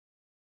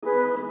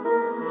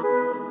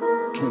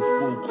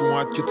توف و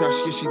حکومت که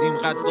تش کشیدیم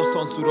قد و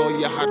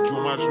سانسورایی هر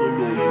جمعش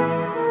لولایی.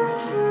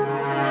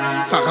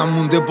 فقط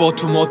مونده با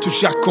تو ما تو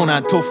شک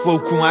کنن توف و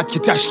حکومت که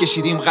تش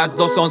کشیدیم قد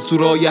و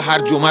سانسورایی هر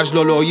جمعش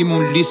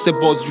لالاییمون لیست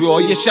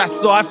بازجوهای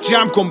 67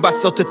 جمع کن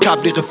بساط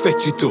تبلیغ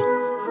فکری تو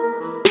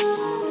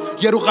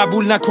یه رو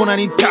قبول نکنن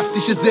این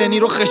تفتیش ذهنی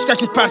رو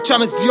خشتکت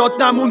پرچم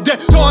زیاد نمونده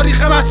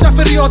تاریخ مصرف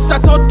ریاست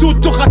ها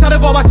تو خطر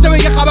وابسته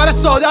به یه خبر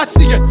ساده است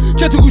دیگه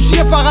که تو گوشی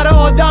فقر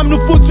آدم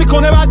نفوذ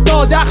میکنه بعد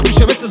نادخ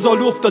میشه مثل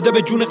زالو افتاده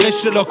به جون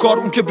قشر لاکار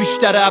اون که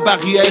بیشتره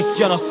بقیه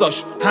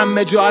اسکناساش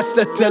همه جا هست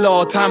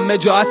اطلاعات همه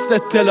جا هست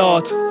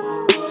اطلاعات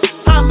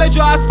همه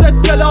جا هست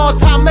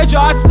اطلاعات همه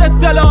جا هست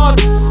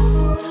اطلاعات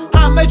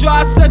همه جا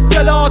هست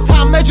اطلاعات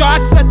همه جا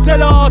هست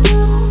اطلاعات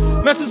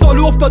مثل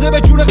زالو افتاده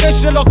به جون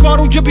قشر لاکار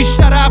اون که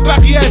بیشتره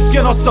بقیه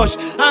اسکناساش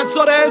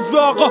انصار حزب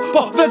آقا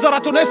با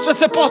وزارت و نصف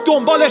سپاه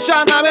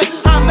دنبالشن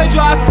همه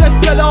جا هست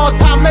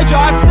اطلاعات همه جا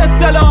هست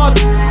اطلاعات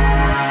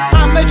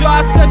همه جا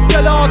هست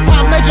اطلاعات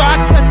همه جا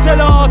هست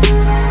اطلاعات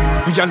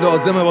میگن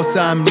لازمه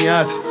واسه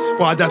امنیت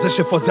باید ازش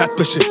حفاظت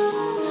بشه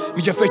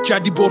میگه فکر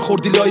کردی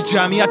برخوردی لای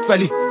جمعیت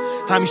ولی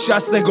همیشه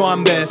هست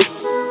نگاهم بهت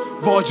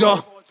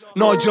واجا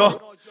ناجا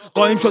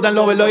قایم شدن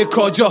لابلای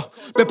کاجا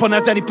به پا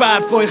نزنی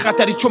برفای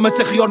خطری چون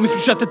مثل خیار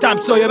میفروشت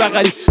تمسایه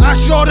بغلی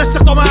اشعار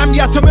استخدام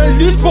امنیت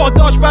ملیست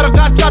پاداش برای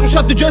قتل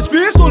روشت جسمی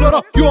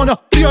دلارا یوانا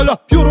ریالا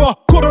یورو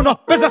کرونا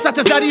بزن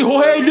سطح زریح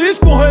و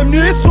هیلیست مهم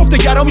نیست رفته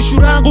گرا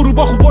میشورن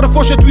غروبا خوب برو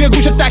فاشه توی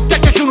گوش تک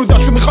تکشونو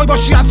داشو میخوای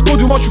باشی از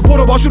کدوماشو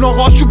برو باشون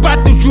آقاشو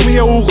بد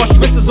نجومیه اوقاش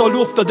مثل زالو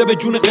افتاده به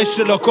جون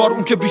قشر لاکار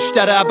اون که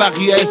بیشتره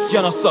بقیه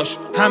اسکناساش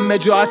همه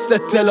جا هست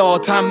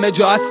اطلاعات همه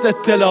جا هست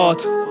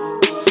اطلاعات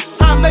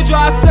همه جا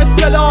هست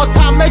اطلاعات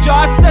همه جا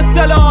هست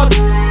اطلاعات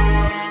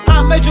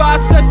همه جا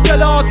هست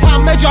اطلاعات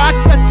همه جا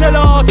هست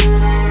اطلاعات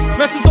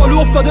مثل زالو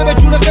افتاده به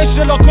جون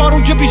قشر لاکار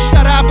اون که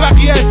بیشتره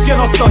بقیه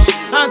اسکناساش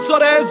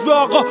انصار حزب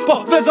آقا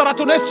با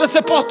وزارت و نصف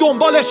سپاه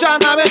دنبالشن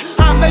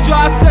همه جا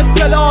هست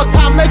اطلاعات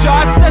همه جا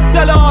هست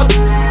اطلاعات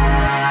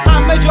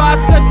همه جا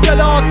هست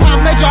اطلاعات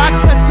همه جا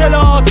هست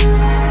اطلاعات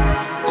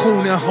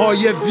خونه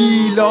های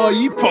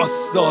ویلایی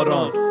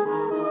پاسداران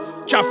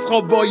کف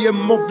خوابای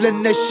مبل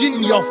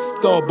نشین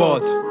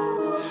یافتاباد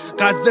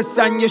غزه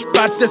سنگش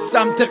پرت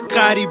سمت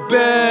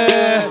غریبه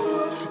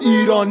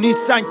ایرانی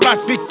سنگ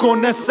پرت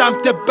بیکنه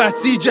سمت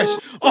بسیجش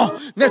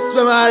نصف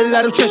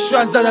محله رو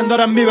چشمن زدن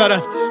دارن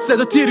میبرن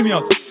صدا تیر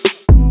میاد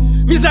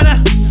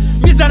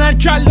میزنن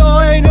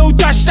کلا اینه و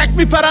تشتک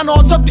میپرن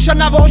آزاد میشن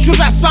نوهاشون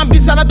رسما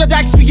بیزنن به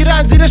دکس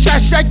میگیرن زیرش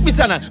هشتک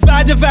میزنن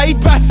بعد وعید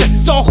بسته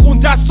تا خون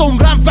دست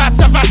عمرم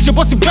فلسفه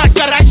باسی برک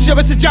برکشه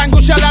مثل جنگ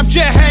و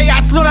شلمچه هی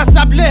اصل و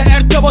نسبله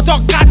ارتباطا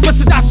قد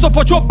مثل دست و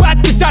پا چو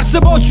بد میترسه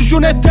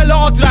بازشون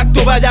اطلاعات رد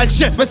و بدل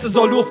شه مثل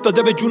زالو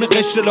افتاده به جون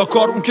قشر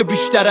لاکار اون که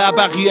بیشتره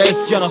بقیه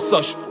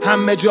اسکناساش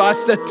همه جا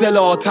هست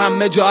اطلاعات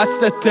همه جا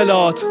هست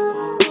اطلاعات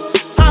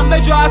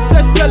همه جا هست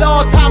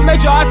اطلاعات همه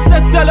جا هست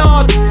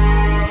اطلاعات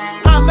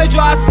همه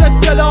جا هست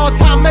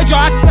اطلاعات همه جا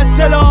هست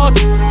اطلاعات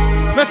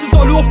مثل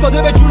زالو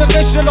افتاده به جون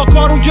قشر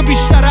لاکار اون که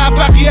بیشتره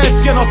بقیه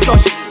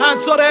اسکناساش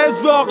انصار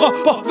حزب آقا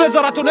با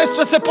وزارت و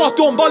نصف سپاه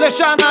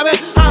دنبالشن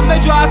همه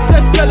جا هست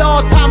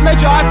اطلاعات همه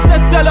جا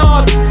هست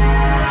اطلاعات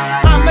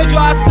همه جا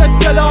هست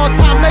اطلاعات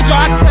همه جا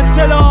هست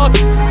اطلاعات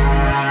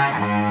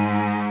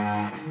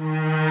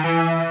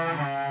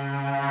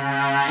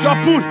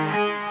شاپور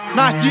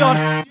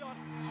مهدیار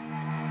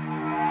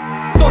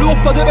زالو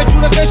افتاده به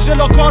جون قشر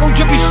لاکار اون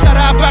که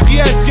بیشتره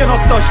بقیه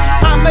اسکناساش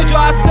همه جا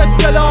هست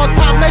اطلاعات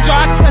همه جا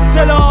هست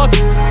اطلاعات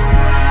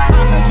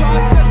همه جا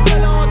هست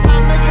اطلاعات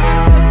همه جا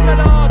هست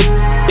اطلاعات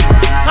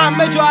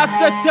همه جا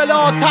هست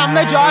اطلاعات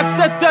همه جا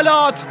هست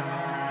اطلاعات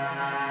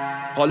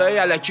حالا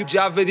یه الکی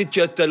جو بدید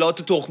که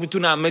اطلاعات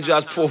تخمیتون همه جا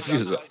از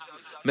پوفیزه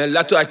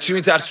ملت رو از چی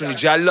میترسونی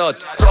جلاد؟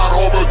 در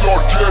آب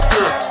دار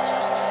کرده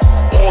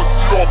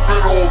آسیا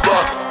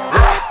بروبت